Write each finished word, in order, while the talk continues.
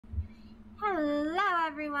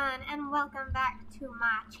everyone, and welcome back to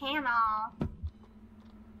my channel. I'm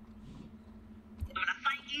gonna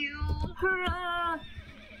fight you. Hurrah!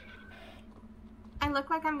 I look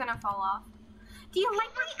like I'm gonna fall off. Do you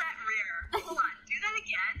like What was that rear? Hold on, do that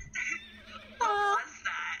again. What was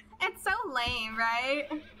that? It's so lame,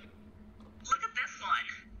 right? Look at this one.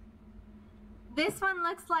 This one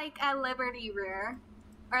looks like a Liberty rear.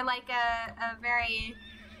 Or like a very...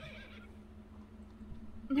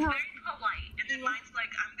 No. Very polite, and then mine's like,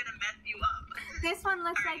 I'm gonna mess you up. This one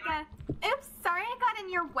looks like a... Oops, sorry I got in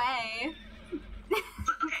your way.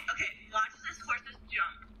 Okay, watch this horse's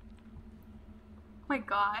jump. Oh my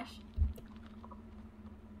gosh.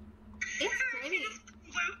 It's pretty.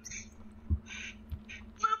 Loops.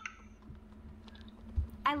 Loop.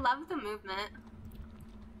 I love the movement.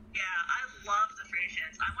 Yeah, I love the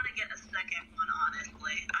Frisians. I want to get a second one,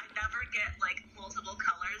 honestly. I never get, like, multiple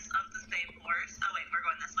colors of the same horse. Oh, wait, we're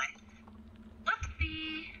going this way. Let's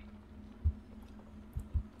see.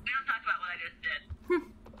 We don't talk about what I just did.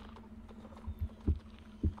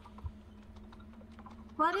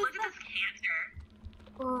 What is Look at that? this canter.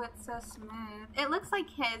 Oh, it's so smooth. It looks like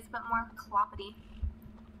his, but more cloppity.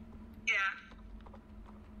 Yeah.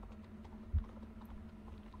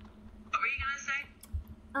 What were you gonna say?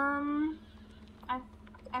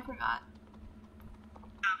 I forgot.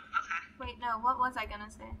 Oh, okay. Wait, no, what was I gonna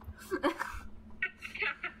say? You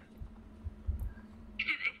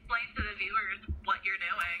should explain to the viewers what you're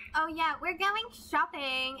doing. Oh yeah, we're going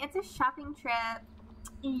shopping. It's a shopping trip.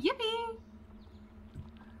 Yippee!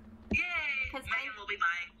 Yay! Megan will be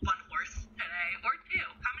buying one horse today, or two.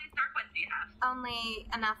 How many star points do you have? Only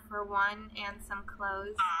enough for one and some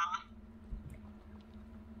clothes. Aw.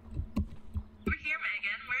 We're here,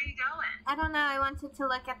 Megan. Where are you going? I don't know, I wanted to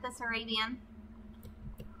look at this Arabian.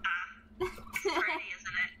 It's pretty,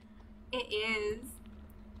 isn't it? It is.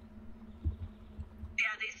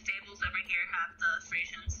 Yeah, these stables over here have the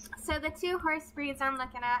Frisians. So the two horse breeds I'm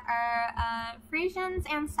looking at are Frisians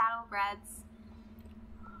and saddlebreds.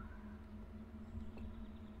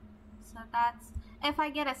 So that's, if I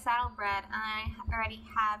get a saddlebred, I already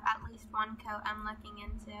have at least one coat I'm looking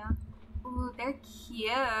into. Ooh, they're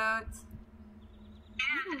cute.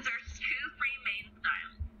 And there's two free main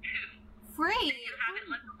styles. Two. Free? You can have it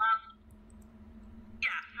with the long...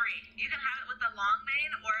 Yeah, free. You can have it with the long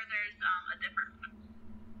mane, or there's a different one.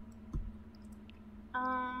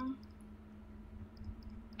 I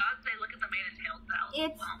would say look at the mane and tail style.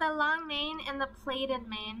 It's the long mane and the plated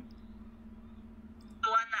mane. The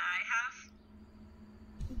one that I have?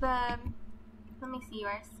 Let me see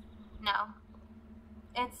yours. No.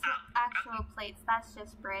 It's actual plates. That's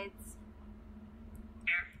just braids.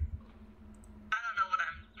 Here. I don't know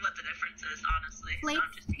what the difference is, honestly. Plates, So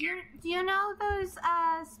I'm just here. do you know those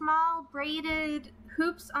small braided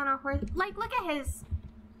hoops on a horse? Like, look at his.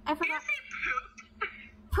 I Did you forgot. say poop?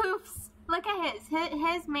 Poofs. Look at his.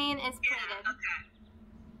 His mane is plated. Yeah, okay.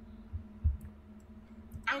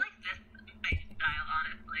 I like this mane style,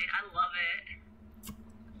 honestly. I love it.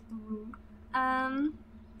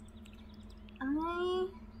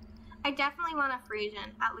 I definitely want a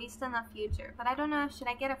Frisian, at least in the future. But I don't know, should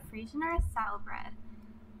I get a Frisian or a saddlebred?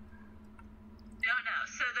 No.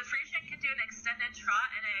 So the Frisian can do an extended trot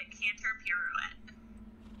and a canter pirouette.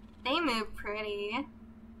 They move pretty.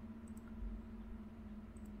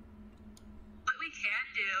 What we can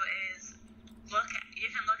do is you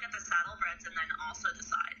can look at the saddlebreds and then also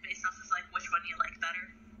decide based off of like which one you like better.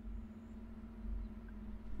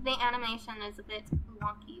 The animation is a bit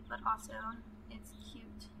wonky, but also it's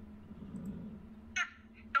cute.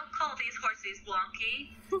 Don't call these horses wonky.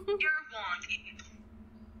 You're wonky.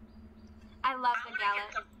 I love the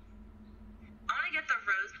gallop. I want to get the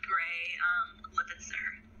rose gray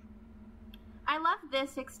Lipizer. I love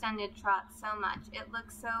this extended trot so much. It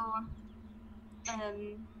looks so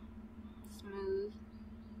smooth.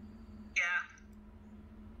 Yeah.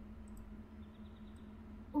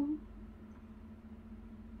 Ooh.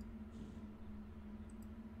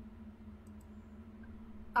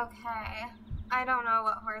 Okay. I don't know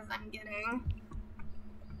what horse I'm getting.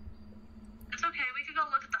 It's okay, we could go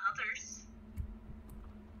look at the others.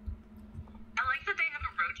 I like that they have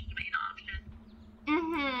a roach mane option.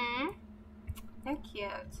 They're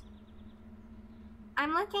cute.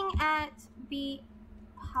 I'm looking at the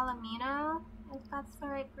Palomino, if that's the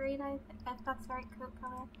right breed, if that's the right coat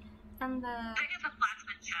color. And the... I think it's a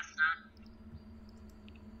Flaxman Chestnut.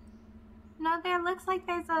 No, there looks like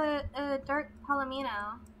there's a dark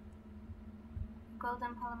Palomino.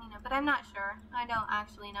 Golden Palomino, but I'm not sure. I don't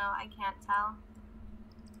actually know. I can't tell.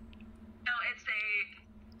 No, I think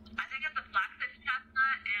it's a Flaxman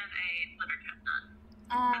Chestnut and a Liver Chestnut.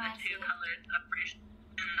 Oh, For I the two see. colors of Frisian.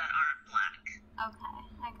 that aren't black. Okay,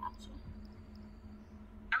 I got you.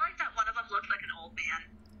 I like that one of them looks like an old man.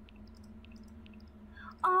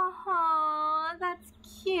 Oh, that's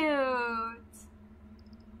cute.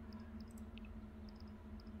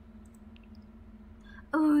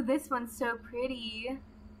 Oh, this one's so pretty.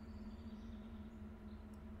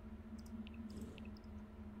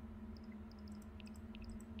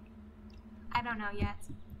 I don't know yet.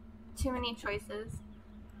 Too many choices.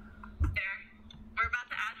 There. We're about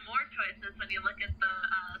to add more choices when you look at the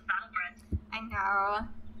saddlebreds. I know.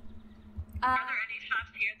 Are there any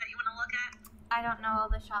shops here that you want to look at? I don't know all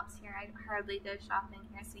the shops here. I hardly go shopping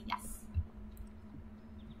here, so yes.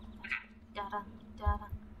 Okay. Da-da, da-da,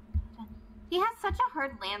 da-da. He has such a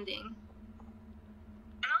hard landing.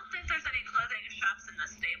 I don't think there's any clothing shops in the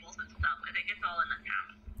stables and stuff. I think it's all in the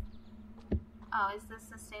town. Oh, is this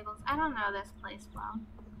the stables? I don't know this place well.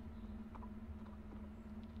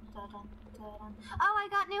 Da-da, da-da. Oh, I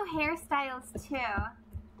got new hairstyles too.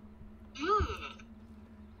 Ooh.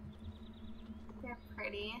 They're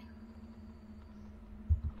pretty.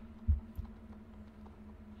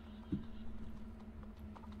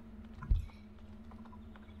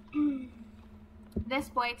 This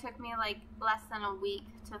boy took me like less than a week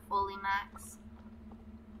to fully max.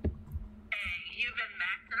 Hey, you've been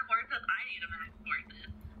maxing horses? I need to max horses.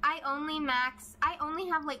 I only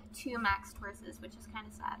have like 2 maxed horses, which is kind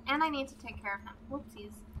of sad. And I need to take care of him.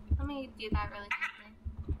 Whoopsies. Let me do that really quickly.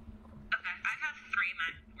 Okay, I have 3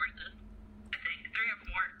 maxed horses. I think 3 or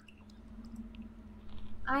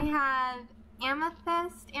 4. I have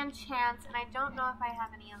Amethyst and Chance, and I don't know if I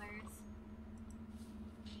have any others.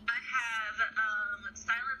 I have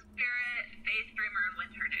Silent Spirit, Faith Dreamer, and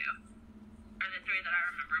Winterdew. Are the 3 that I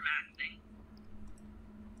remember maxing.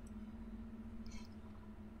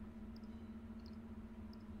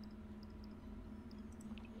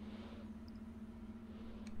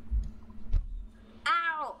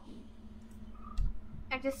 Ow!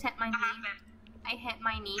 I just hit my knee. What happened? I hit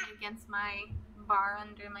my knee against my bar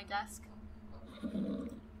under my desk.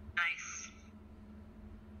 Nice.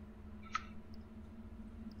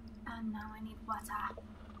 And now I need water.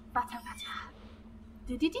 Water.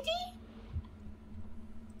 Do-do-do-do.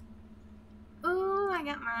 Ooh, I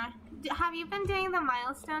got my... Have you been doing the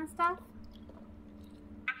milestone stuff?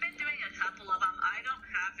 I've been doing a couple of them. I don't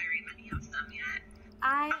have very many of them yet.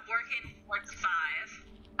 I'm working towards 5.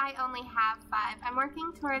 I only have 5. I'm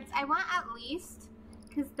working towards... I want at least...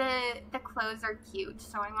 Because the clothes are cute,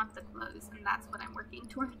 so I want the clothes, and that's what I'm working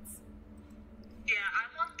towards. Yeah, I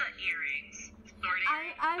want the earrings. Sorting.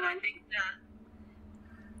 I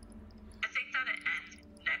think that it ends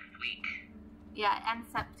next week. Yeah, and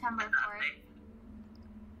September 4th.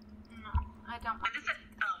 No, I don't want When is it?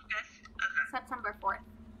 Oh, yes. Okay. September 4th.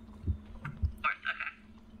 4th, okay.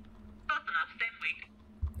 Close enough, same week.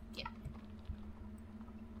 Yeah.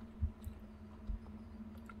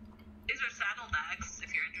 These are saddlebags,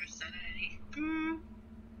 if you're interested in any.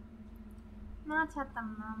 Not at the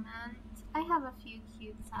moment. I have a few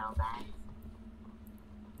cute saddlebags.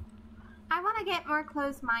 I want to get more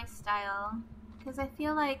clothes my style, because I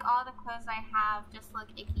feel like all the clothes I have just look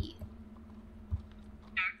icky.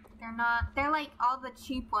 They're not, they're like all the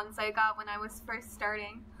cheap ones I got when I was first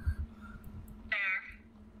starting. There.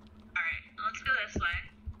 Alright, let's go this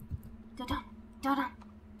way. Da-dun, da-dun,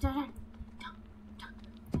 da-dun,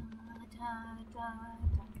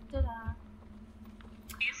 da-da.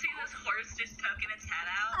 You see this horse just poking its head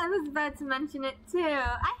out? I was about to mention it too.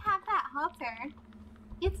 I have that halter.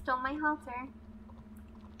 It stole my halter.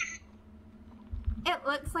 It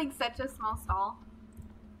looks like such a small stall.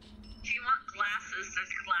 If you want glasses,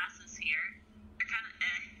 there's glasses here. They're kind of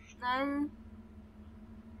Then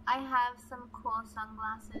I have some cool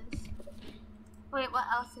sunglasses. Wait, what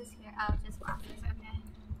else is here? Oh, just glasses, okay.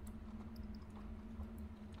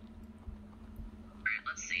 Alright,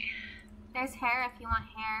 let's see. There's hair if you want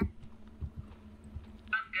hair.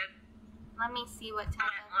 I'm good. Let me see what type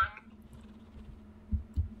Alright, of hair.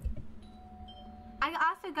 I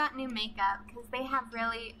also got new makeup because they have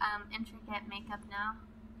really intricate makeup now.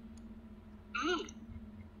 Ooh.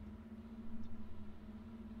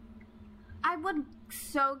 I would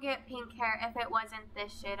so get pink hair if it wasn't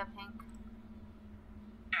this shade of pink.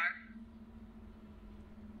 There.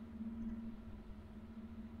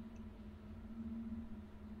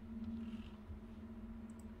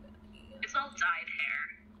 It's all dyed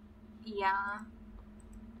hair. Yeah.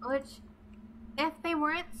 Which, if they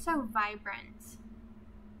weren't so vibrant,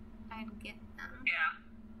 I'd get them. Yeah.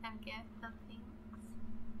 I'd get the pinks.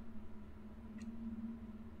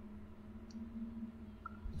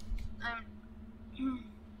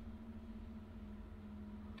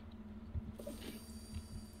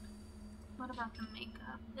 about the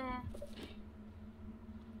makeup?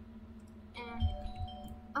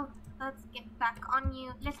 Oh, let's get back on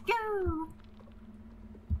you. Let's go!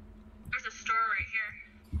 There's a store right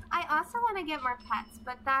here. I also want to get more pets,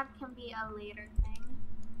 but that can be a later thing.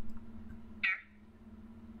 There.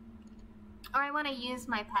 Or I want to use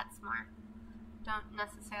my pets more. Don't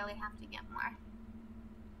necessarily have to get more.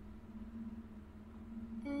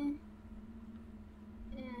 I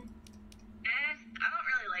don't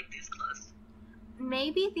really like these clothes.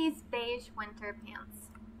 Maybe these beige winter pants.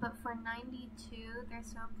 But for 92, they're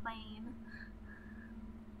so plain.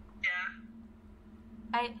 Yeah.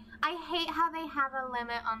 I hate how they have a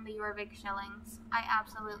limit on the Jorvik shillings. I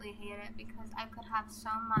absolutely hate it because I could have so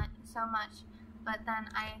much, but then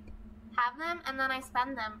I have them and then I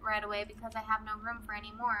spend them right away because I have no room for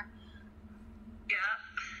any more. Yeah.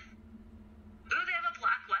 Ooh, they have a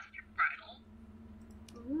black western bridle.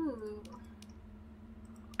 Ooh.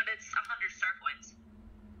 But it's 100 star points.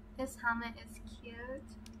 This helmet is cute.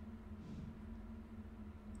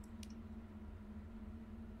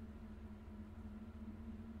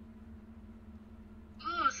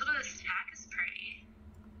 Ooh, some of this tack is pretty.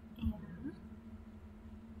 Yeah.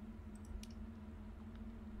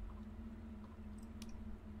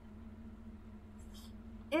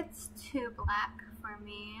 It's too black for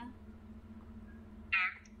me.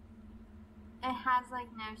 There. It has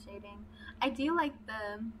like no shading. I do like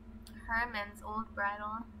the Herman's old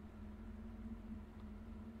bridle.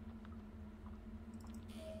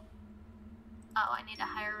 Oh, I need a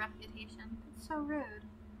higher reputation. It's so rude.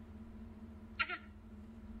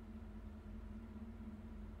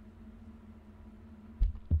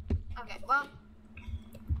 Okay, well.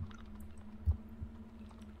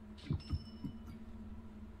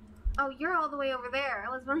 Oh, you're all the way over there.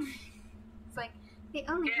 I was wondering. It's like, they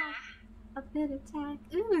only have a bit of tack.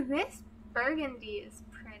 Ooh, this burgundy is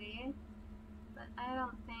pretty. But I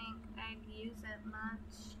don't think I'd use it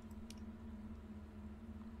much.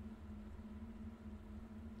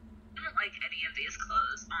 I don't like any of these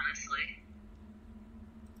clothes, honestly.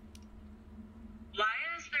 Why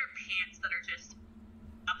is there pants that are just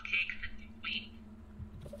cupcake and wheat?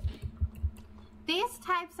 These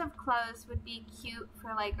types of clothes would be cute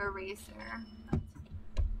for like a racer. But,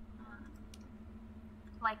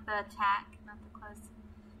 like the tack, not the clothes.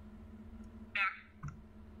 There.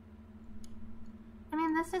 I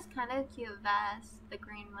mean, this is kind of a cute vest, the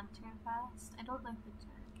green winter vest. I don't like the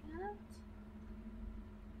jacket.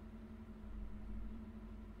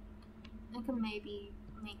 I could maybe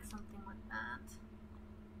make something with that.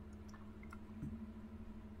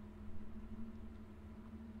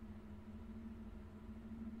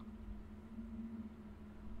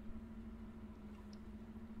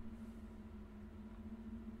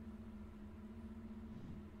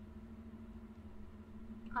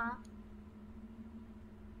 Huh?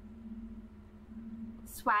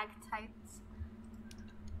 Swag tights.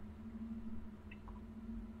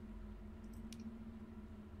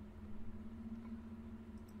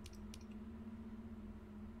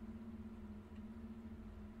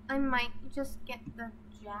 I might just get the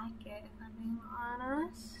jacket, if I'm being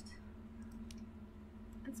honest.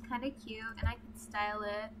 It's kind of cute, and I can style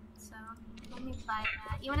it, so let me buy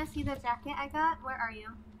that. You want to see the jacket I got? Where are you?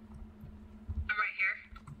 I'm right here.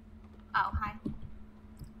 Oh, hi.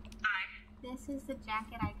 Hi. This is the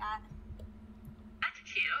jacket I got. That's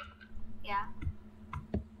cute. Yeah.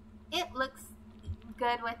 It looks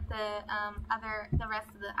good with the the rest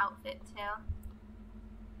of the outfit too.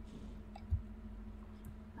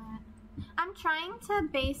 But I'm trying to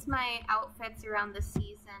base my outfits around the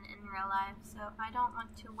season in real life, so I don't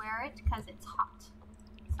want to wear it because it's hot.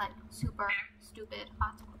 It's like super stupid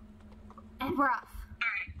hot. And we're off.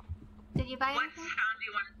 Alright. Did you buy What anything?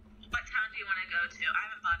 town do you want to go to? I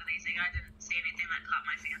haven't bought anything. I didn't see anything that caught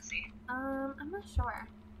my fancy. I'm not sure.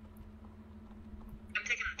 I'm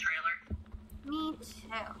taking the trailer. Me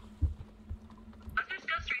too. Let's just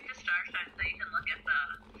go straight to Starshine so you can look at the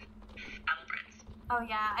apple prints. Oh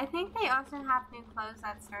yeah, I think they also have new clothes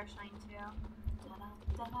at Starshine too. Da da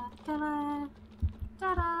da da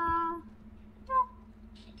da da da.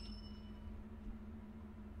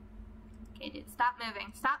 Okay, dude, stop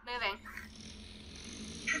moving. Stop moving.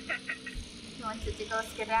 You wanted to go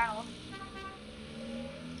skedaddle.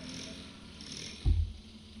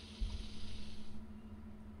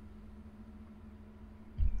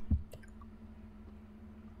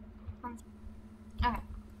 Okay.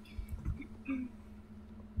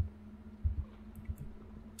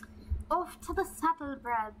 Off to the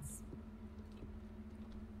saddlebreads.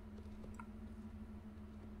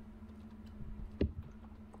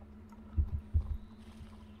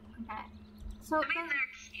 Okay. So I mean,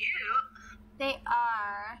 they're cute. They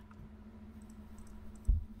are.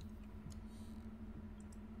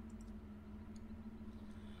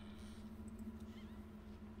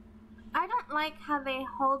 I don't like how they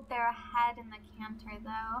hold their head in the canter,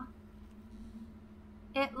 though.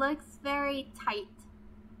 It looks very tight.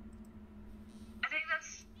 I think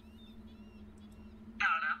that's... I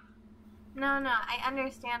don't know. No, I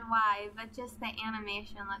understand why, but just the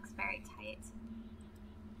animation looks very tight.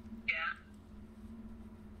 Yeah.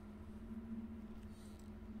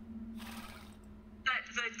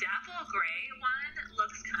 The dapple gray one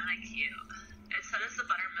looks kind of cute. And so does the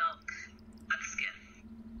buttermilk buckskin.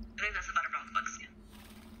 I think that's the buttermilk buckskin.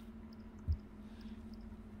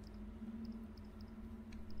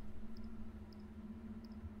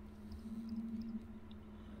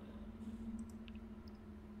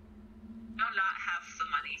 I do not have the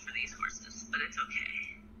money for these horses, but it's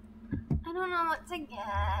okay. I don't know what to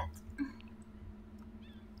get.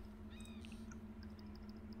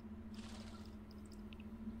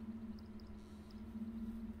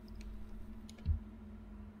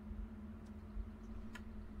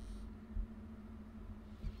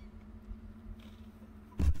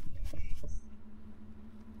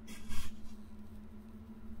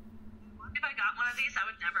 If I got one of these, I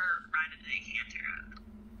would never ride it in a canter.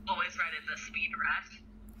 Always ride in the speed rack.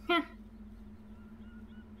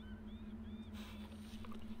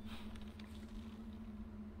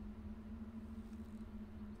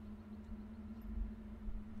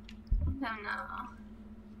 I don't know.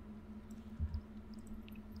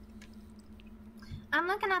 I'm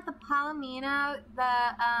looking at the Palomino,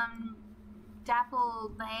 the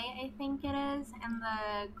dapple lay, I think it is, and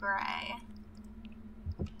the gray.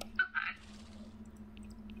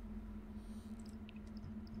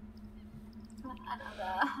 I don't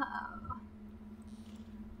know.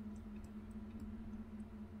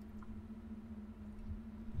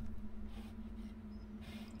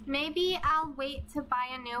 Maybe I'll wait to buy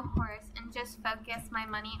a new horse and just focus my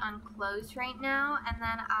money on clothes right now, and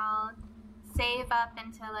then I'll save up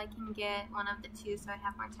until I can get one of the two so I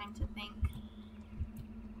have more time to think.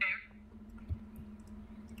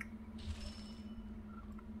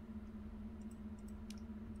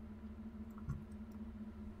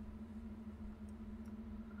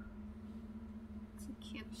 It's a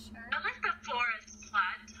cute shirt. I like the forest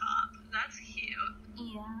plaid top. That's cute.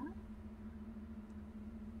 Yeah.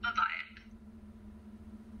 I'll buy it.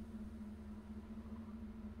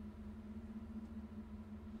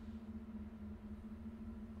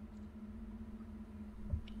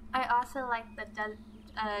 I also like the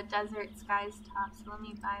Desert Skies top, so let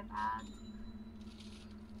me buy that.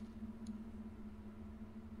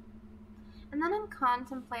 And then I'm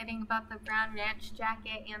contemplating about the brown ranch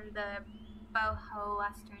jacket and the boho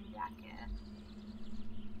western jacket.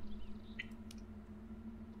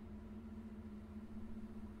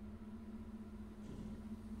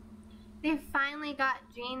 They finally got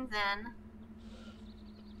jeans in.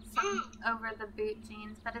 Some over the boot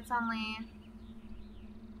jeans, but it's only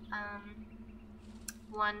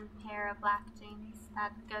one pair of black jeans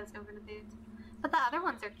that goes over the boot. But the other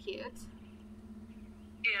ones are cute.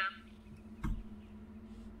 Yeah.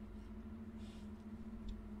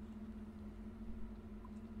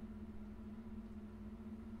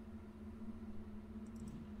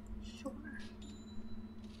 Sure.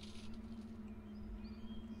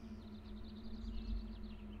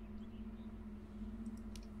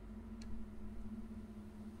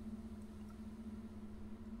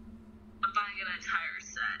 I'm buying an entire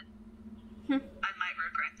set. I might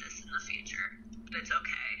regret this in the future, but it's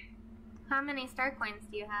okay. How many star coins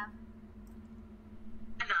do you have?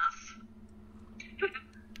 Enough.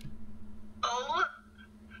 Oh.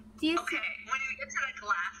 Do you Okay, when you get to the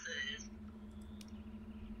glasses,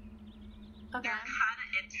 Okay. they're kind of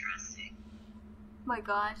interesting. Oh my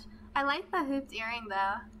gosh. I like the hooped earring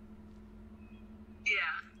though.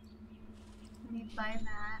 Yeah. Let me buy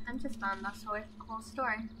that. I'm just found this whole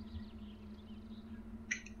store.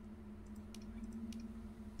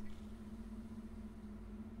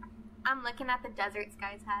 I'm looking at the Desert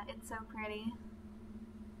Skies hat. It's so pretty.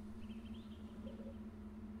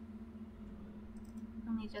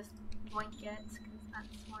 Let me just blink it because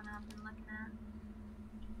that's one I've been looking at.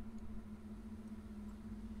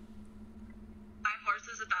 My horse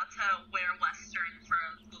is about to wear Western for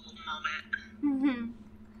a little moment.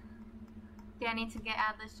 Do I need to get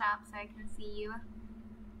out of the shop so I can see you?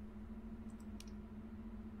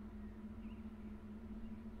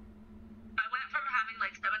 I went from having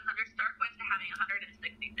like 700 star coins to having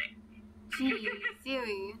 166. Jeez,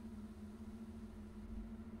 Yui.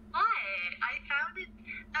 What? I found a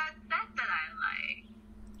set that I like.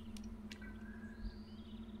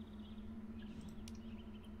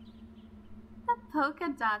 polka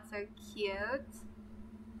dots are cute.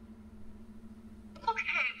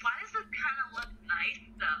 Okay, why does this kind of look nice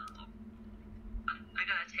though? I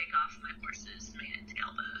gotta take off my horse's mane and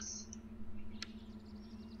tail bows.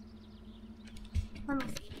 Let me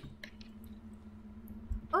see.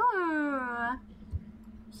 Ooh,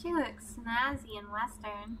 she looks snazzy and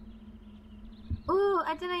western. Ooh,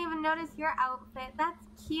 I didn't even notice your outfit. That's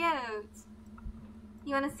cute.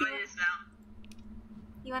 You wanna see? It is now.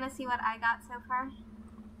 You wanna see what I got so far?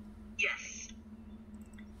 Yes.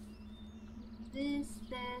 This,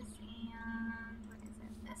 and what is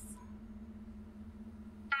it? This.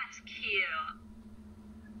 That's cute.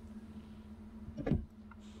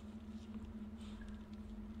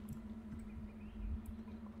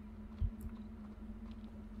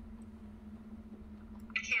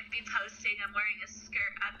 I can't be posting. I'm wearing a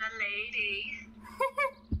skirt. I'm a lady.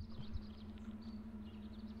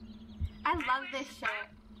 I love this shirt.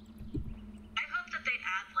 I hope that they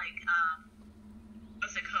add like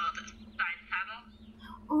what's it called? Side saddle.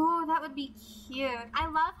 Ooh, that would be cute. I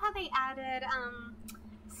love how they added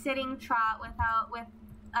sitting trot with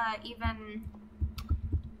even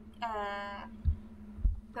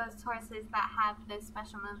those horses that have this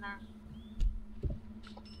special movement.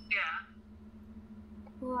 Yeah.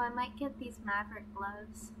 Ooh, I might get these Maverick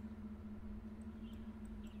gloves.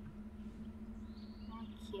 They're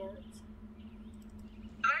cute.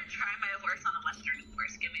 I'm gonna try my horse on a western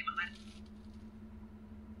horse. Give me a moment.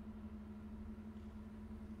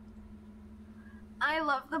 I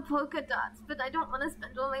love the polka dots, but I don't want to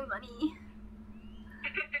spend all my money.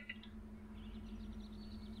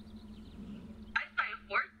 My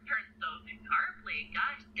horse turned so sharply.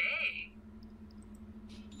 Gosh dang.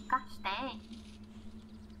 Gosh dang.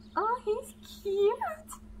 Oh, he's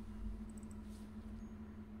cute.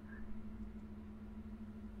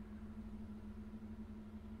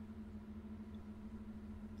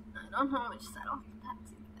 I don't know which saddle to get.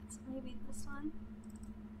 Maybe this one.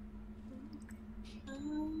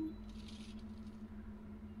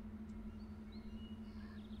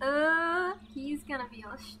 He's gonna be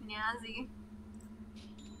all snazzy.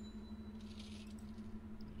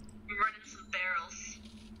 We're running some barrels.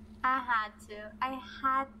 I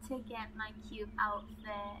had to get my cute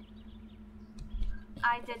outfit.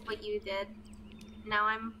 I did what you did. Now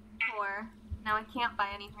I'm poor. Now I can't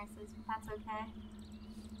buy any horses, but that's okay.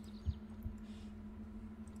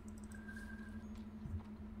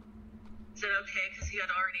 Is it okay because you had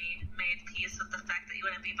already made peace with the fact that you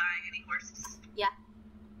wouldn't be buying any horses? Yeah.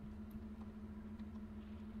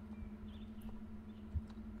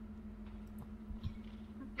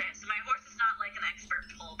 Okay, so my horse is not like an expert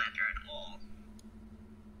pole bender at all.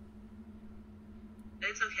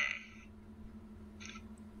 It's okay.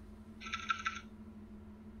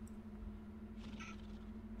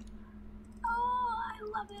 Oh, I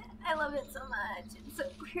love it. I love it so much. It's so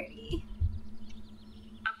pretty.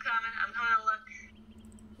 I'm coming to look.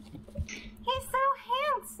 He's so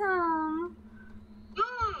handsome.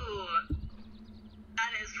 Ooh!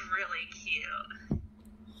 That is really cute.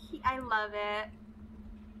 I love it.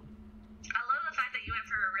 I love the fact that you went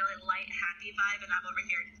for a really light, happy vibe, and I'm over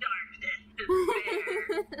here, dark despair.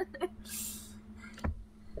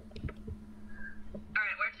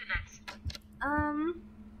 Alright, where to next?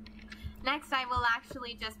 Next I will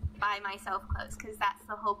actually just buy myself clothes, because that's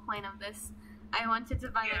the whole point of this. I wanted to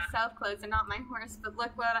buy myself clothes and not my horse, but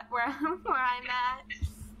look where I'm at.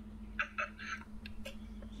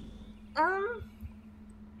 You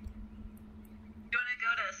wanna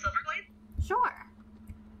go to Silverglade? Sure.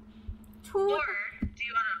 Or do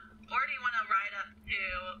you wanna ride up to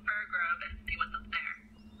Grove and see what's up there?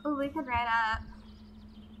 Oh, we could ride up.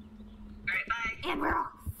 Alright, bye. And we're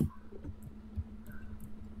off.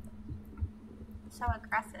 So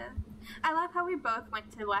aggressive. I love how we both went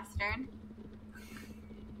to Western.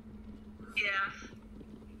 Yeah.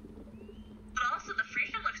 But also the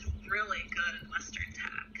Frisian looks really good in Western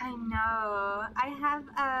tack. I know. I have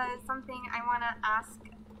something I want to ask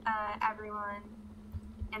everyone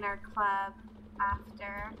in our club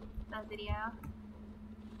after the video.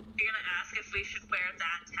 You're gonna ask if we should wear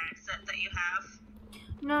that tag set that you have?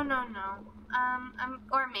 No.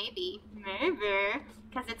 Or maybe,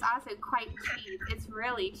 because it's also quite cheap. It's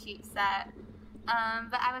really cheap set.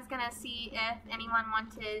 But I was gonna see if anyone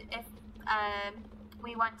wanted, if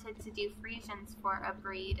we wanted to do Frisians for a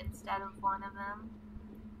breed instead of one of them.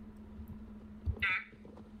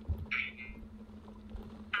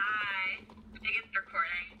 Hi. I think it's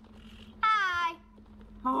recording. Hi.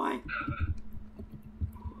 Hi.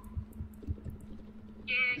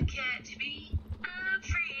 You catch me, I'm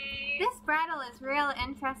free. This bride title is real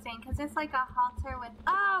interesting because it's like a halter with.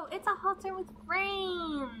 Oh, it's a halter with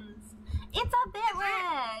reins. It's a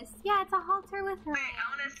bitless. Yeah, it's a halter with reins. Wait, I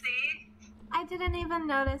want to see. I didn't even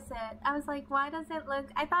notice it. I was like, why does it look...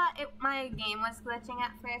 I thought my game was glitching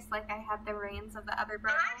at first, like I had the reins of the other Oh,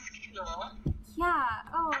 barrel. that's cool. Yeah,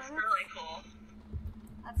 oh. That's really cool.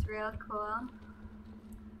 That's real cool.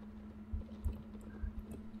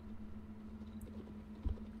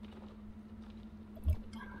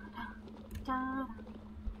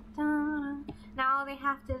 Now all they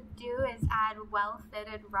have to do is add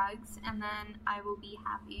well-fitted rugs, and then I will be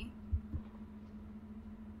happy.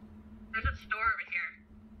 There's a store over here.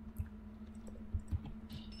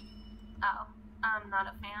 Oh, I'm not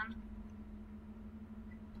a fan.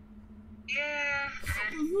 Yeah.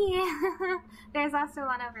 Yeah. There's also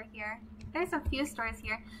one over here. There's a few stores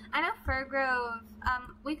here. I know Fir Grove.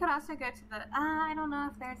 We could also go to the. I don't know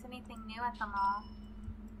if there's anything new at the mall.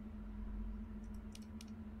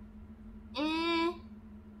 I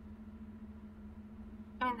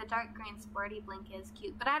mean, the dark green sporty blink is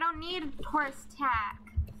cute, but I don't need horse tack.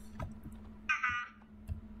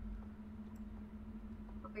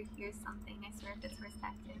 Over here's something. I swear if it's horse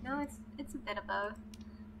tack too. No, it's a bit of both.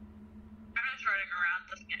 I'm just running around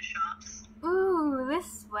looking at shops. Ooh, this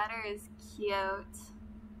sweater is cute.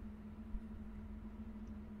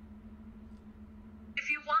 If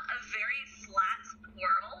you want a very flat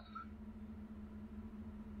squirrel.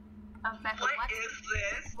 What is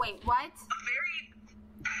this? Wait, what? A very...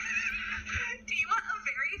 Do you want a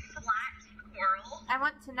very flat squirrel? I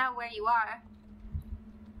want to know where you are.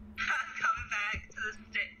 I'm coming back to the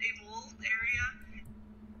stables area.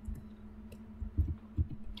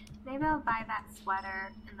 Maybe I'll buy that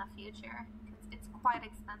sweater in the future. Because it's quite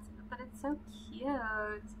expensive, but it's so cute.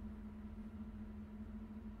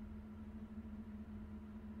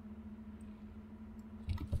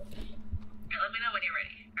 Okay, let me know when you're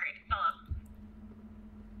ready. Alright, follow.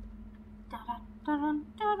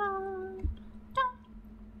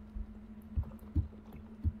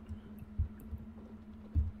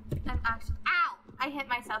 I'm actually. Ow! I hit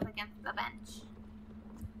myself against the bench.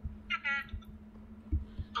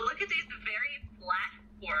 But look at these very flat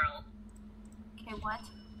squirrels. Okay, what?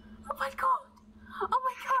 Oh my god! Oh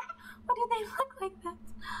my god! Why do they look like that?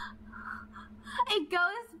 It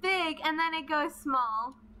goes big and then it goes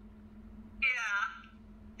small. Yeah.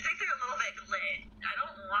 I think they're a little bit glitched. I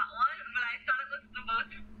don't want one, but I thought it was the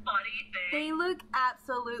most funny thing. They look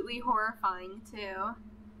absolutely horrifying too.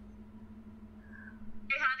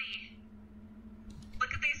 Hey, honey.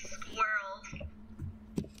 Look at these squirrels.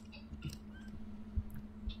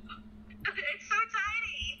 It's so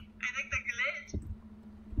tiny. I think they're glitched.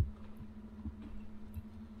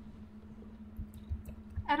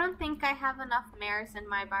 I don't think I have enough mares in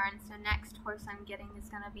my barn, so next horse I'm getting is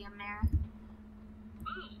gonna be a mare.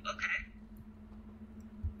 Ooh, okay.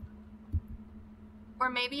 Or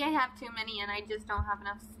maybe I have too many and I just don't have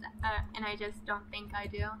enough, and I just don't think I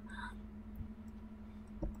do.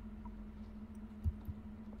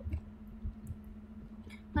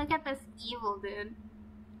 Look at this evil dude.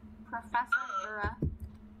 Professor Burra.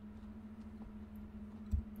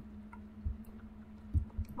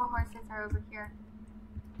 What horses are over here?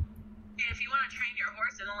 Yeah, if you want to train your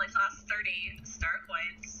horse, it only costs 30 star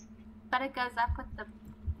coins. But it goes up with the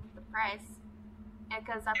price. It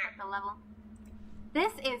goes up with the level.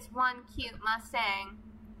 This is one cute Mustang.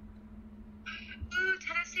 Ooh,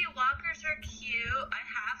 Tennessee Walkers are cute. I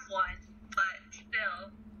have one, but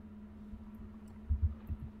still.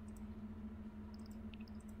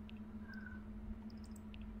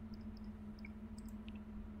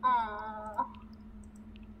 Aww.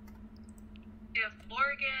 We have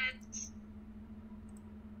Morgans.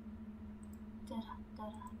 We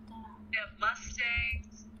have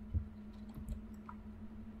Mustangs.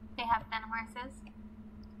 They have thin horses.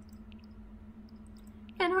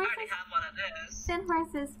 I already have one of those. Thin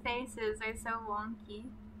horses' faces are so wonky.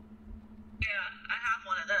 Yeah, I have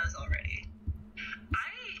one of those already.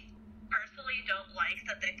 I personally don't like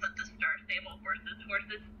that they put the Star Stable horses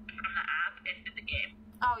from the app into the game.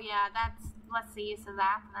 Oh yeah, what's the use of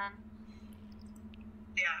that then?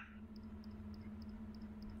 Yeah.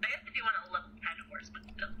 I guess if you want to look kind of horse, but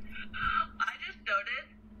still. I just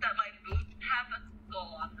noticed that my boots have a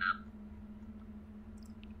skull on them.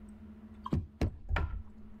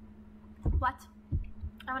 What?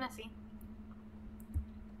 I want to see.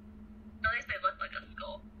 At least they look like a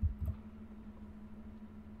skull.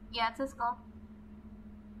 Yeah, it's a skull.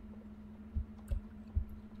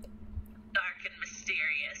 Dark and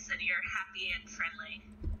mysterious, and you're happy and friendly.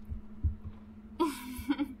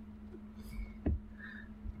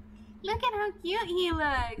 Look at how cute he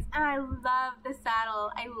looks. And I love the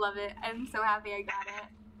saddle. I love it. I'm so happy I got it.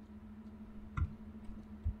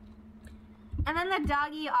 And then the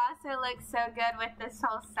doggy also looks so good with this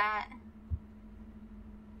whole set.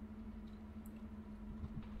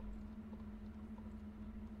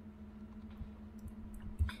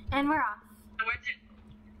 And we're off.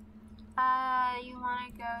 You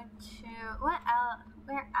want to go to what else?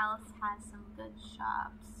 Where else has some good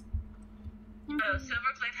shops? Oh,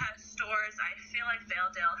 Silvercliff has stores. I feel like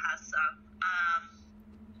Valedale has some.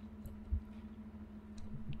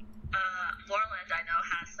 Moreland, I know,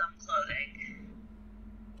 has some clothing.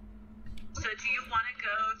 So, do you want to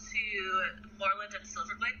go to Moreland and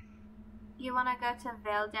Silvercliff? You want to go to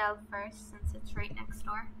Valedale first, since it's right next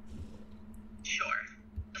door? Sure.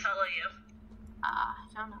 Follow you. I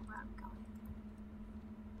don't know where I'm going.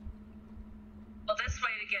 Well, this way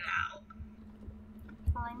to get out.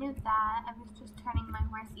 Well, I knew that. I was just turning my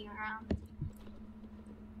horsey around.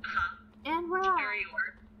 Uh-huh. And we're off. There you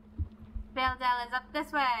were. Valedale is up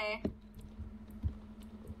this way.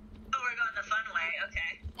 Oh, we're going the fun way.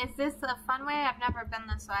 Okay. Is this a fun way? I've never been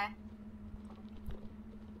this way.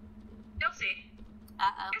 You'll see.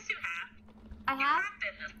 Uh-oh. Yes, you have. I You have?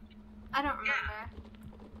 been this. I don't remember.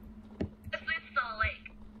 Yeah. This leads to the lake.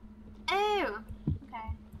 Oh. Okay.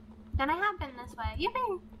 Then I have been this way.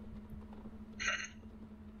 Yippee!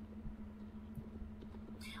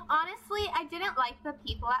 Honestly, I didn't like the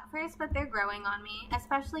people at first, but they're growing on me,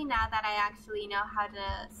 especially now that I actually know how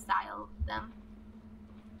to style them.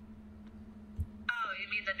 Oh, you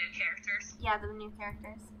mean the new characters? Yeah, the new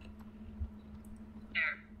characters.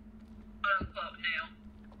 They're quote-unquote new.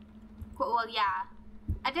 Cool, well, yeah.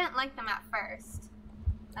 I didn't like them at first,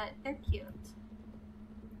 but they're cute.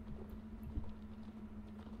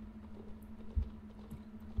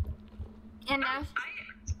 And now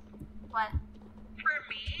what? For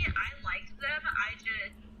me, I liked them.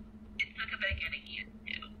 It took a bit getting used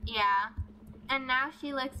to. Yeah. And now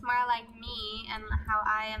she looks more like me and how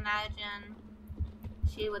I imagine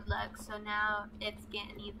she would look. So now it's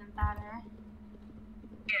getting even better.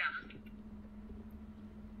 Yeah.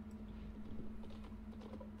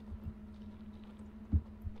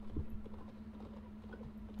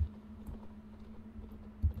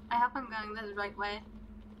 I hope I'm going the right way.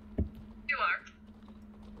 You are.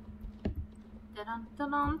 Dun, dun,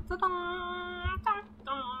 dun, dun, dun, dun,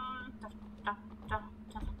 dun, dun, dun,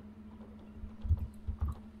 dun.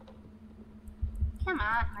 Come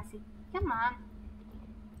on, horsey. Come on.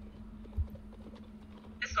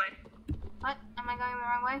 This way. What? Am I going the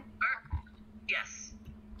wrong way? Okay. Yes.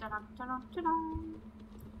 Dun, dun, dun, dun, dun.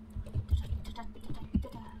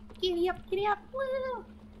 Giddy up, giddy up. Woo!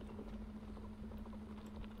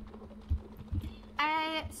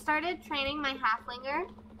 I started training my halflinger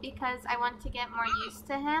because I want to get more used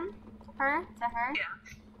to her.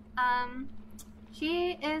 Yeah.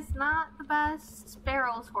 She is not the best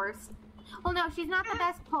barrels horse. Well, no, she's not the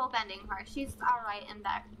best pole bending horse. She's all right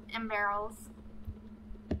in barrels.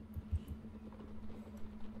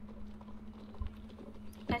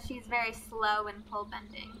 But she's very slow in pole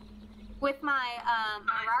bending. With my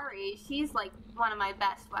Marari, she's like one of my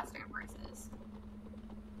best Western horses.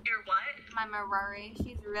 Your what? My Marari,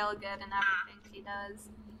 she's real good in everything she does.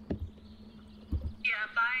 Yeah,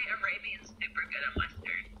 my Arabian's super good at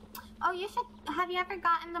Western. Oh, you should. Have you ever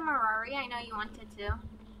gotten the Marari? I know you wanted to.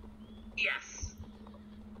 Yes.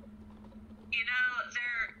 You know,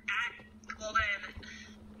 they're at Golden.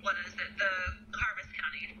 What is it? The Harvest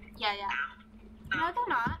County. Yeah, yeah. Now. No, they're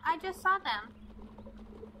not. I just saw them.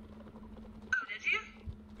 Oh, did you?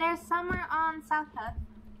 They're somewhere on South Hoof.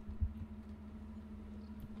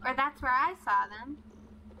 Or that's where I saw them.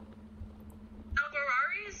 No,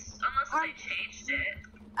 Ferraris? Unless they changed it.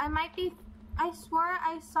 I might be. I swore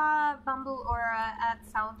I saw Bumble Aura at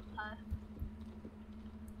South Hoof.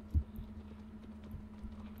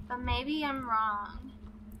 But maybe I'm wrong.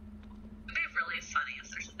 It'd be really funny if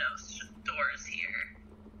there's no stores here.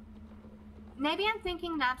 Maybe I'm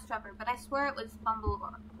thinking Napstrupper, but I swear it was Bumble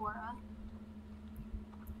Aura.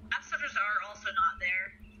 Napstruppers are also not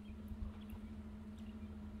there.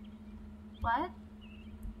 What?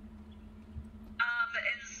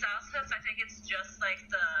 In South Coast, I think it's just like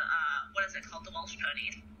the, what is it called? The Welsh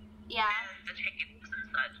ponies. Yeah. And the chickens and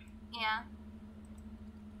such. Yeah.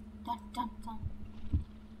 Dun, dun, dun.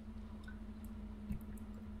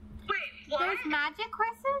 Wait, what? There's magic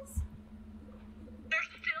horses? They're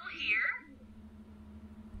still here?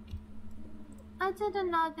 I didn't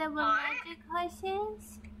know there were What? magic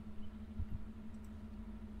horses.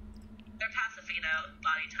 They're Pasifino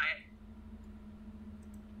body type.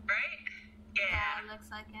 Right? Yeah, Yeah. it looks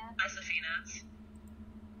like it. Pasafinos.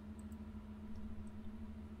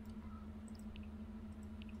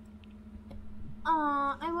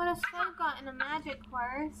 Oh, I would have so gotten a magic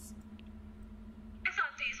horse. I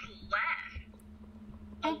thought these left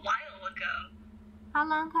a while ago. How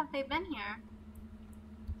long have they been here?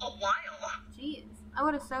 A while. Jeez. I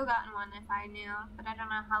would have so gotten one if I knew, but I don't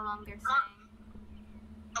know how long they're staying.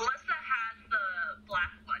 Alyssa has the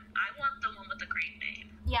black one. I want the one with the green name.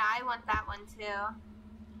 Yeah, I want that one too.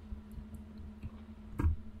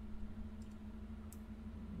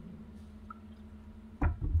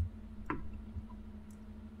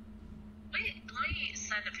 Wait, let me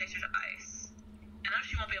send a picture to Ice. I know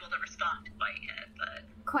she won't be able to respond quite yet, but...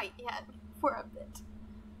 Quite yet. For a bit.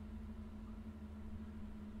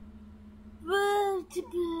 Oh,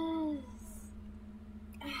 jeez.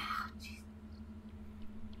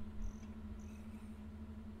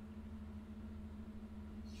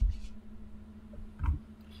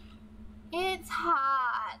 It's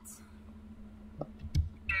hot.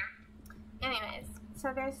 Anyways,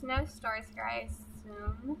 so there's no stores here, I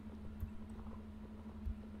assume.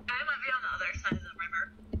 I might be on the other side of the river.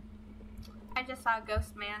 I just saw a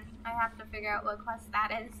ghost man. I have to figure out what quest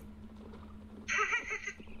that is.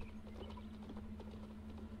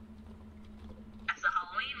 That's the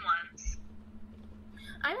Halloween ones.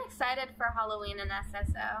 I'm excited for Halloween and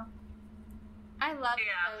SSO. I love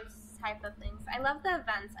those type of things. I love the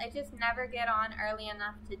events. I just never get on early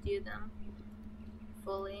enough to do them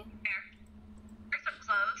fully. There's some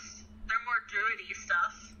clothes. They're more druidy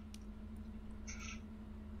stuff.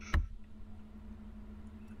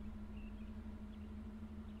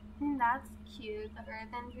 That's cute, the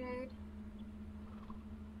earthen druid.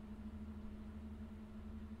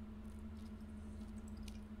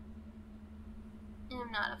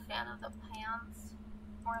 I'm not a fan of the pants,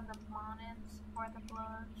 or the bonnets, or the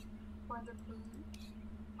gloves, or the boots,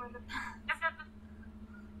 or the pads.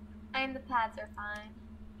 I mean, the pads are fine,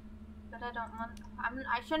 but I don't want.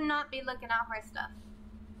 I should not be looking at her stuff.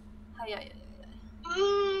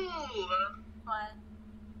 Ooh! What?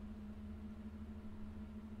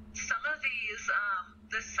 Some of these,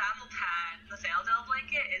 the saddle pad, the Saildale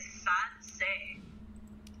blanket is fancy.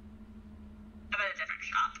 I'm at a different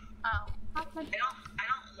shop. Oh, how could I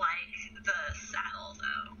don't like the saddle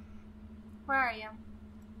though. Where are you?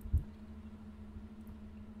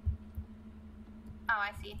 Oh,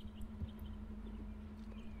 I see.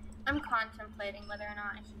 I'm contemplating whether or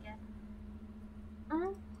not I should get.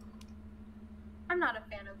 I'm not a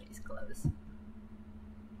fan of these clothes.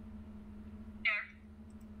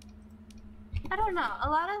 I don't know. A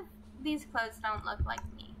lot of these clothes don't look like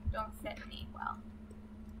me. Don't fit me well.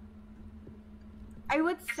 I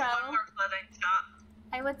would so. One more clothing shop.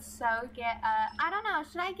 I would so get I don't know.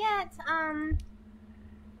 Should I get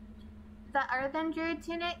the earthen druid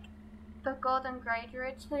tunic, the golden grey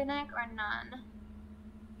druid tunic, or none?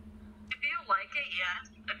 If you like it,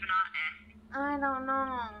 yes. If not, I don't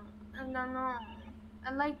know. I don't know.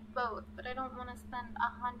 I like both, but I don't want to spend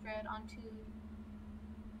 100 on two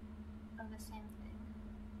of the same thing.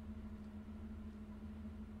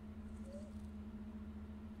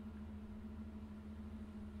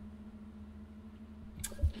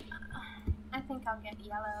 I think I'll get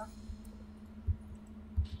yellow.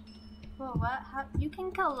 Whoa, what? How, you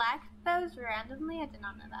can collect those randomly? I did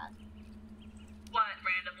not know that. What,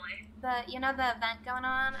 randomly? You know the event going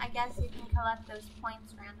on? I guess you can collect those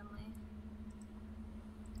points randomly.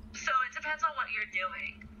 So it depends on what you're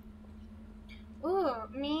doing. Ooh,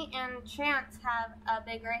 me and Chance have a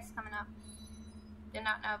big race coming up. Did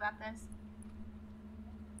not know about this.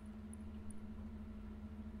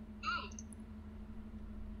 Ooh.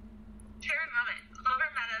 Share a moment. Clover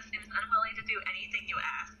Meadow seems unwilling to do anything you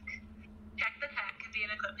ask. Check the tech could be an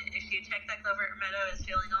equipment issue. Check that Clover Meadow is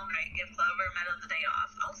feeling alright. Give Clover Meadow the day off.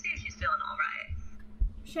 I'll see if she's feeling alright.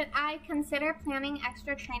 Should I consider planning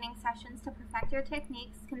extra training sessions to perfect your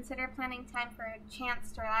techniques? Consider planning time for a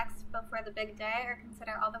Chance to relax before the big day, or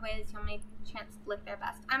consider all the ways you'll make Chance look their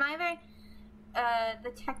best. I'm either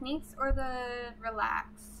the techniques or the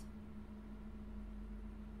relax.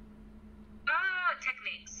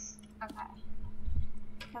 Techniques. Okay.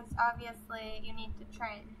 Because obviously you need to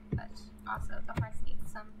train, but also the horse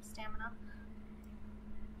needs some stamina.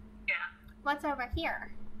 Yeah. What's over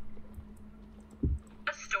here?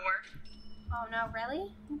 A store. Oh no,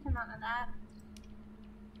 really? I did not know that.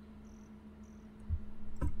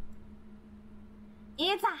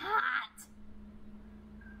 It's a hat!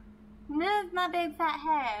 Move my big fat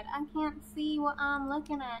head. I can't see what I'm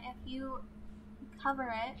looking at if you cover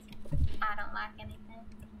it. I don't like anything.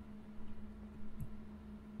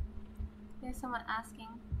 There's someone asking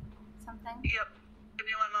something. Yep. Give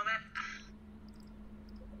me one moment.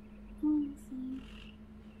 Let me see.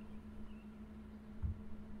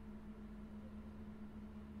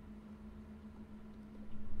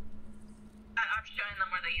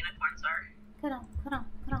 the unicorns are. Get on, get on,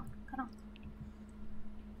 get on, get on.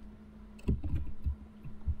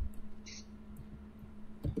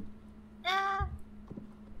 Ah!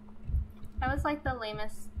 That was like the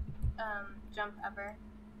lamest jump ever.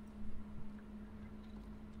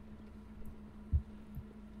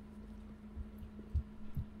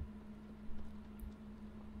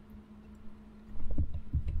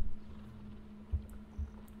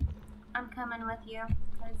 I'm coming with you,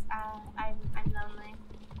 because I'm lonely.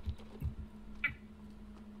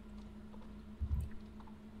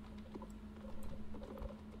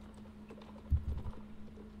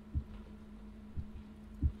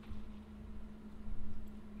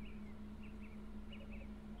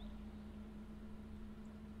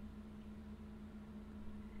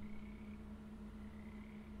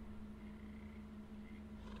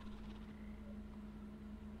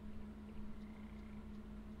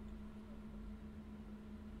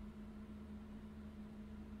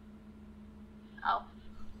 Oh.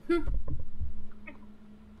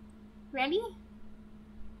 Ready?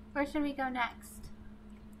 Where should we go next?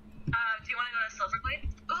 Do you want to go to Silverglade?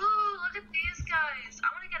 Ooh, look at these guys. I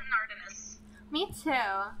want to get an Artemis. Me too.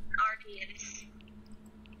 Artemis.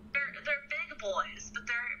 They're big boys, but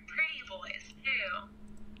they're pretty boys too.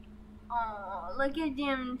 Oh, look at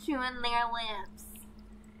them chewing their lips.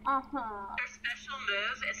 Uh-huh. Their special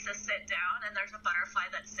move is to sit down, and there's a butterfly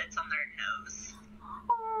that sits on their nose.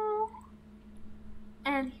 Oh.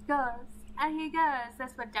 And he goes. And he goes.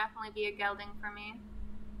 This would definitely be a gelding for me.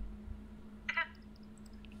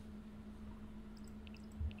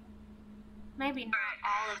 Maybe not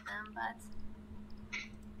all of them, but...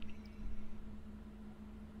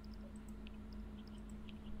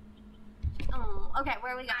 Oh, okay,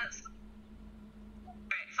 where are we going?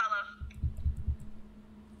 Alright, follow.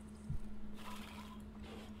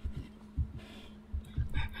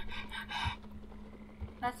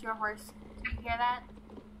 That's your horse. Do you hear that?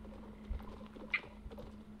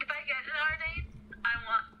 If I get an Ardane, I don't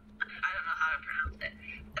know how to pronounce it.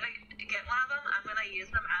 If I get one of them, I'm going to use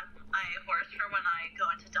them as my horse for when I go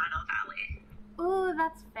into Dino Valley. Ooh,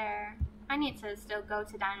 that's fair. I need to still go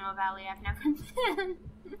to Dino Valley. I've never been.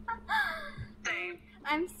 Same.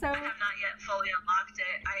 I'm so... I have not yet fully unlocked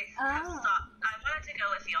it. I have stopped. I wanted to go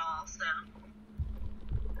with y'all, so...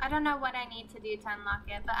 I don't know what I need to do to unlock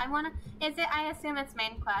it, but I want to... I assume it's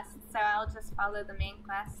main quests, so I'll just follow the main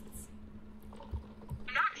quests.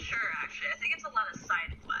 I'm not sure, actually. I think it's a lot of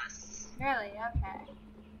side quests. Really? Okay.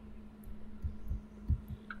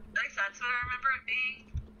 Like, that's what I remember it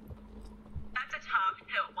being. I have to talk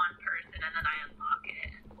to one person, and then I unlock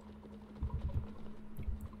it.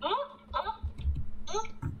 Oh!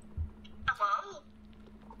 Hello?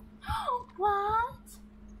 What?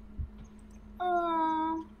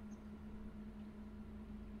 Oh.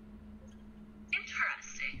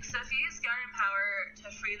 Interesting. So if you use garden power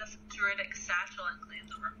to free the druidic satchel and claim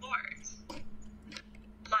the rewards.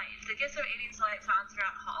 Life. The gifts of aiding light found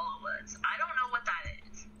throughout Hollowwoods. I don't know what that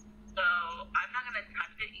is. So I'm not going to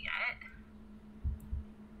touch it yet.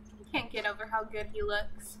 I can't get over how good he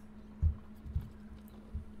looks.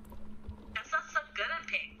 Chestnuts look good in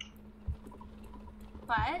pink.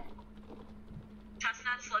 What?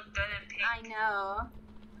 Chestnuts look good in pink. I know.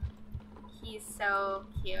 He's so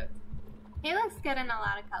cute. He looks good in a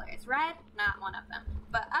lot of colors. Red, not one of them.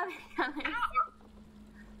 But other colors. I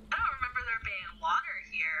don't remember there being water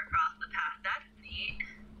here across the path. That's neat.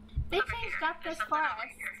 They changed up this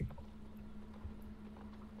forest.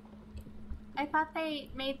 I thought they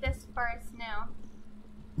made this forest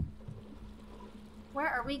new. Where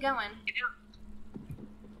are we going?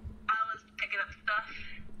 I was picking up stuff.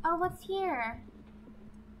 Oh, what's here?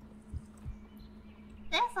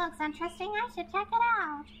 This looks interesting. I should check it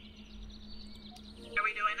out. Are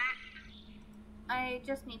we doing it? I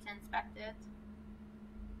just need to inspect it.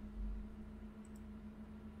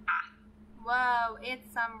 Ah. Whoa, it's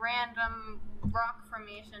some random rock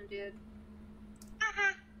formation, dude.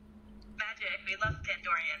 Magic. We love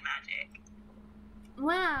Pandorian magic.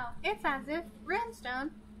 Wow, it's as if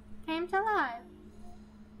Runestone came to life.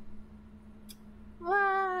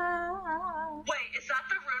 Wow. Wait, is that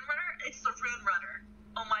the Rune Runner? It's the Rune Runner.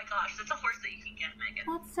 Oh my gosh, that's a horse that you can get, Megan.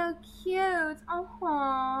 That's so cute.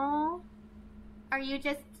 Oh. Are you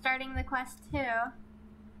just starting the quest too?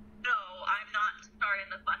 No, I'm not starting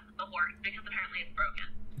the quest with the horse because apparently it's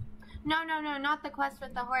broken. No, not the quest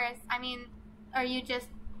with the horse. I mean, are you just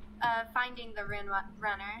finding the Rune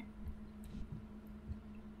Runner?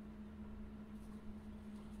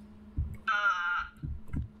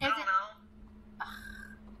 I don't know.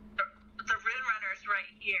 The Rune Runner's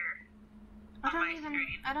right here.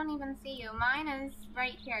 I don't even see you. Mine is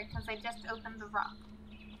right here because I just opened the rock.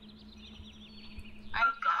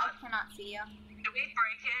 cannot see you. Did we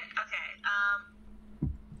break it? Okay,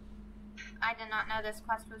 I did not know this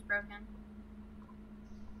quest was broken.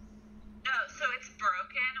 no, so it's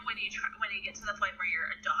broken when you get to the point where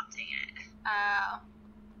you're adopting it. Oh.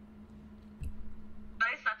 At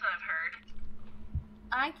least that's what I've heard.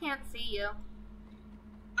 I can't see you.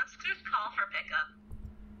 Let's just call for pickup.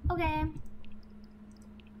 Okay.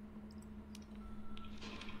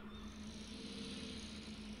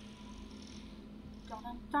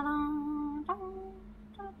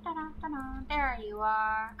 There you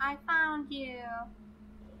are. I found you.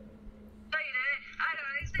 No, you didn't. I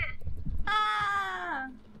don't exist. Ah!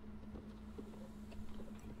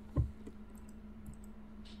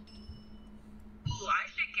 Ooh, I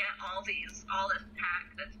should get all this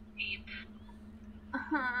pack that's cheap.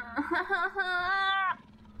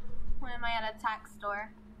 When am I at a tax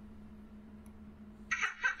store?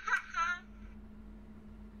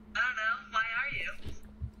 I don't know. Why are you?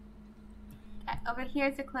 Okay, over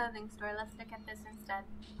here's a clothing store. Let's look at this instead.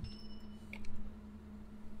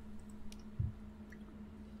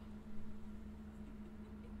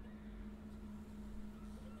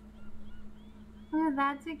 Oh,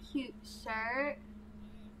 that's a cute shirt.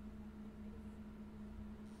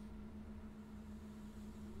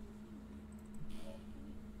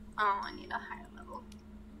 Oh, I need a higher level.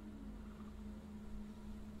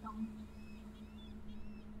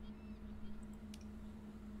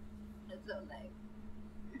 It's so late.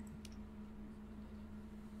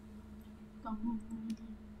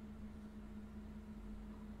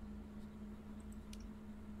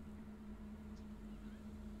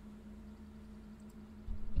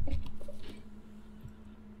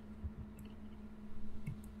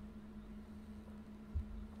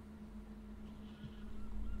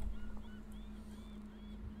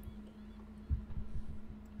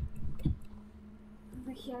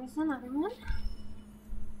 Over here's another one.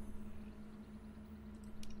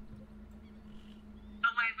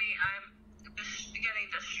 Don't mind me, I'm just getting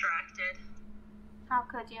distracted. How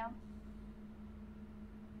could you? I'm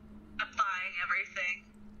buying everything.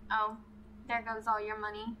 Oh, there goes all your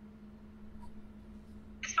money.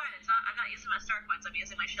 It's fine, I'm not using my star coins, I'm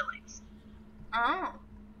using my shillings. Oh.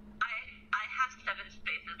 I have 7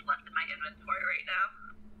 spaces left in my inventory right now.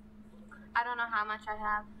 I don't know how much I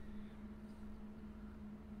have.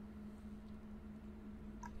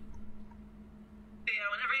 Yeah,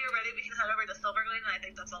 whenever you're ready, we can head over to Silverglade, and I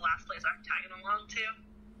think that's the last place I'm tagging along to.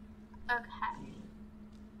 Okay.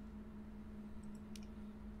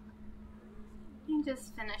 You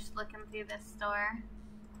just finished looking through this store.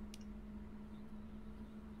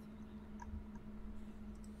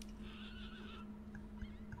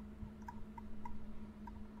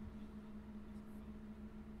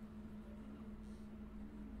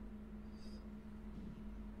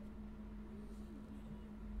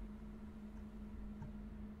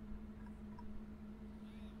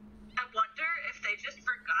 I wonder if they just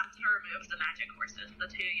forgot to remove the magic horses,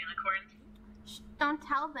 the 2 unicorns. Shh, don't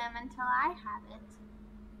tell them until I have it.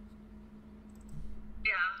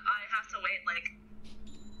 Yeah, I have to wait like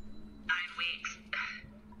 9 weeks.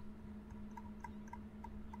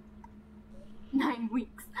 9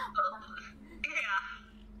 weeks. Yeah.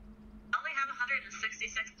 I only have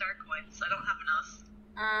 166 star coins, so I don't have enough.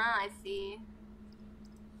 I see.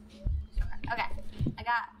 Sure. Okay, I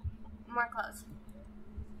got more clothes.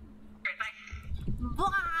 Alright, bye.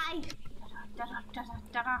 Bye!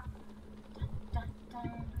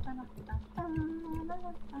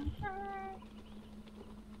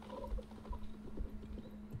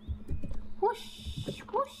 Whoosh!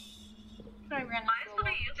 Whoosh! I ran Might as well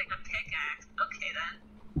be using a pickaxe. Okay then.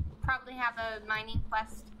 Probably have a mining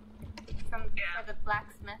quest for the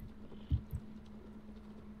blacksmith.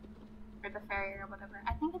 Or the farrier or whatever.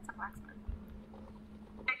 I think it's a blacksmith.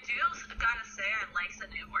 I do gotta say I like the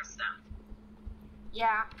new horse sound.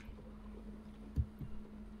 Yeah.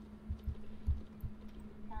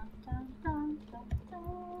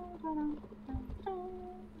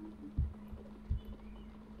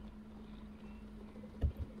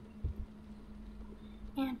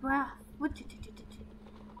 And wow,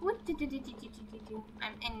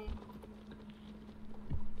 I'm in.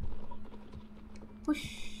 Whoosh.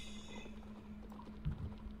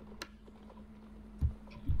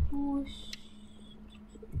 Whoosh.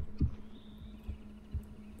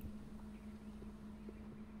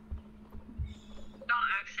 Don't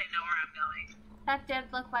actually know where I'm going. That did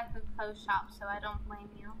look like a clothes shop, so I don't blame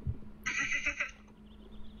you.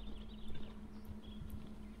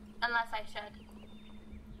 Unless I should.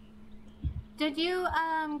 Did you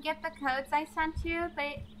get the codes I sent you?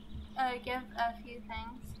 They give a few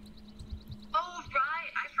things. Oh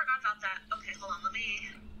right, I forgot about that. Okay, hold on, let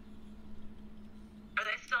me Are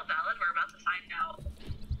they still valid? We're about to find out.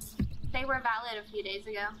 They were valid a few days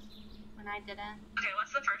ago when I didn't. Okay,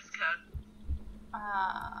 what's the first code?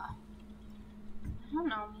 I don't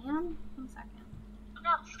know, man. 1 second.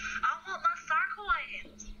 I want my star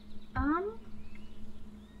coins.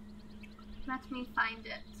 Let me find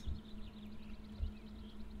it.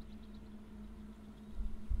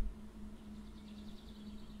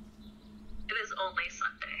 It is only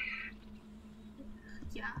Sunday.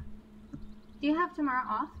 Yeah. Do you have tomorrow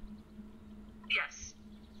off? Yes.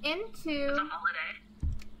 Into. It's a holiday.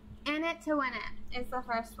 In it to win it is the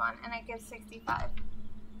first one, and it gives 65.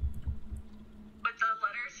 With the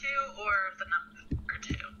letter 2 or the number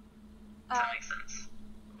 2? Does that make sense?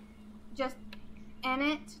 Just in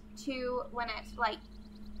it to win it, like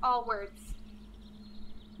all words,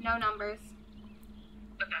 no numbers.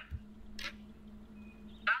 Okay.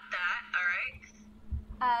 Got that. All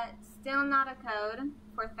right. Still not a code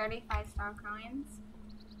for 35 star coins.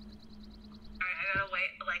 All right, I gotta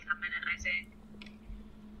wait like a minute, I think.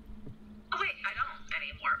 Oh wait, I don't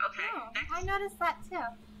anymore. Okay. Oh, Next. I noticed that too.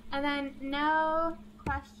 And then no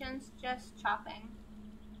questions, just chopping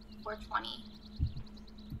for 20.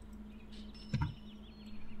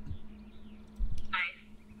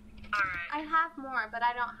 Alright. I have more, but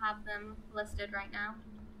I don't have them listed right now.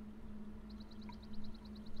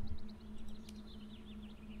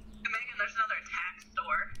 Megan, there's another tax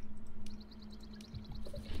store.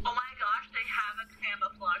 Oh my gosh, they have a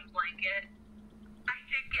camouflage blanket. I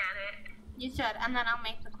should get it. You should, and then I'll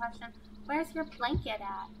make the question, where's your blanket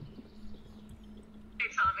at? Hey,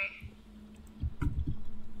 Tommy.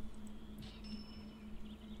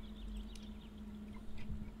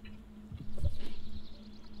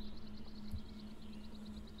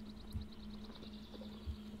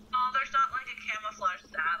 Oh, there's not like a camouflage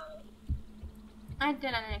saddle. I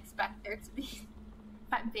didn't expect there to be, if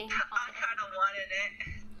I'm being I honest. kind of wanted it.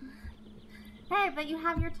 Hey, but you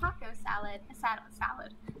have your taco salad.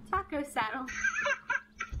 Taco saddle.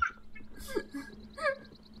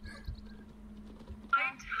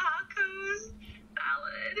 My tacos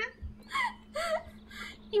salad.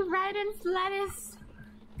 You ride in lettuce.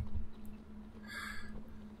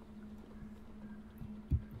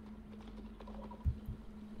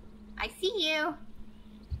 I see you.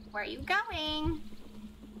 Where are you going?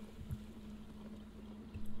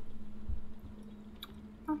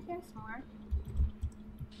 Oh, here's more.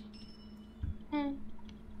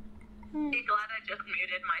 Be glad I just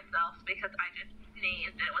muted myself because I just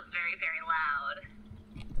sneezed and it was very, very loud.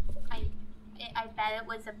 I bet it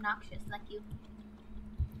was obnoxious, like you.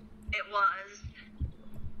 It was.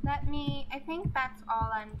 I think that's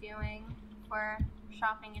all I'm doing for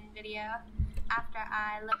shopping and video after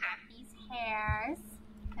I look at these hairs,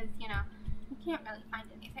 because, you know, you can't really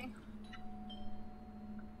find anything.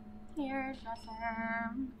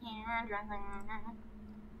 Hairdresser.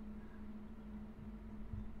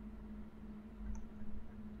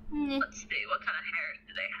 Let's see, what kind of hair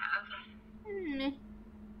do they have?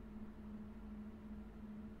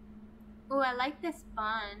 Ooh, I like this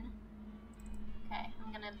bun. Okay,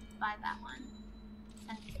 I'm gonna buy that one.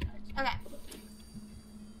 Okay.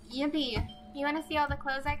 Yippee. You wanna see all the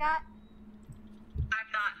clothes I got?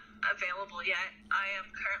 I'm not available yet. I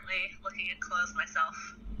am currently looking at clothes myself.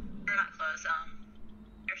 Or not clothes,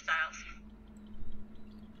 hairstyles.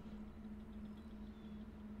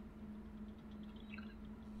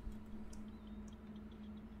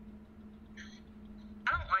 I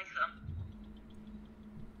don't like them.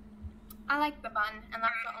 I like the bun, and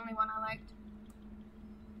that's the only one I liked.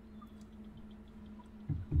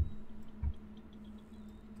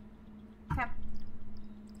 Okay.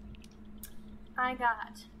 I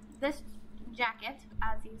got this jacket,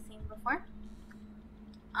 as you've seen before.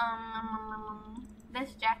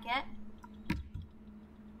 This jacket.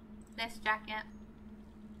 This jacket.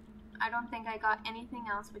 I don't think I got anything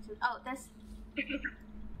else, which is, oh, this. Okay.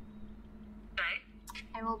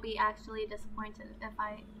 I will be actually disappointed if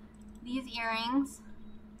these earrings.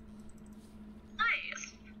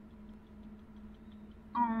 Nice.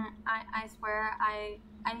 I swear, I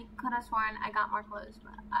could have sworn I got more clothes,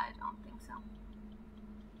 but I don't think so.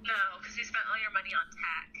 No, because you spent all your money on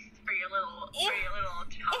tack for your little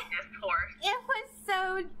childless horse. It was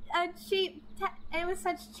so cheap. It was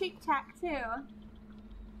such cheap tack too.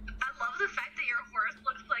 I love the fact that your horse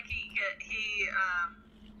looks like he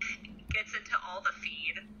gets into all the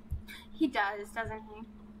feed. He does, doesn't he?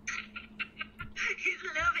 He's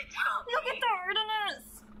a little bit chunky. Look at the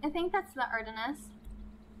Ardennes! I think that's the Ardennes.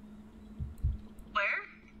 Where?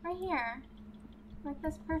 Right here. Like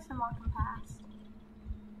this person walking past.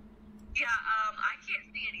 Yeah, I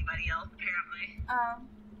can't see anybody else apparently.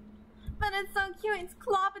 But it's so cute. It's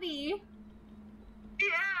cloppity. Yeah,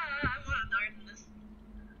 I want to learn this.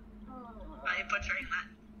 I'm butchering that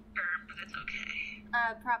term, but it's okay.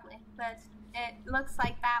 Probably. But it looks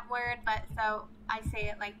like that word, but so I say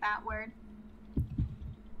it like that word.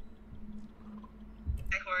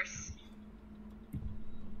 My horse.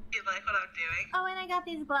 You like what I'm doing? Oh, and I got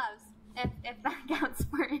these gloves. If that counts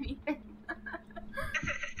for anything.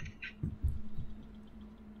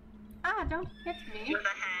 Ah, don't hit me. With a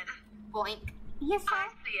head. Boink. Yes, I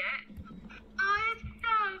see it. Oh, it's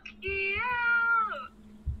so cute.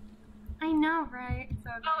 I know, right? So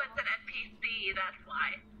Oh, it's an NPC, that's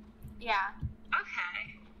why. yeah.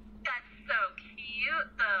 Okay. That's so cute,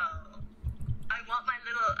 though. I want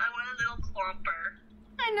a little clumper.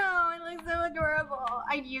 I know, it looks so adorable.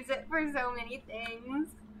 I'd use it for so many things.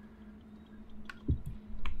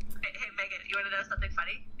 Hey, Megan, you want to know something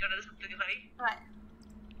funny? What?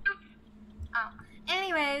 Oh.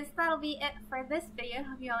 Anyways, that'll be it for this video.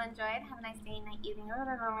 Hope you all enjoyed. Have a nice day, night, evening.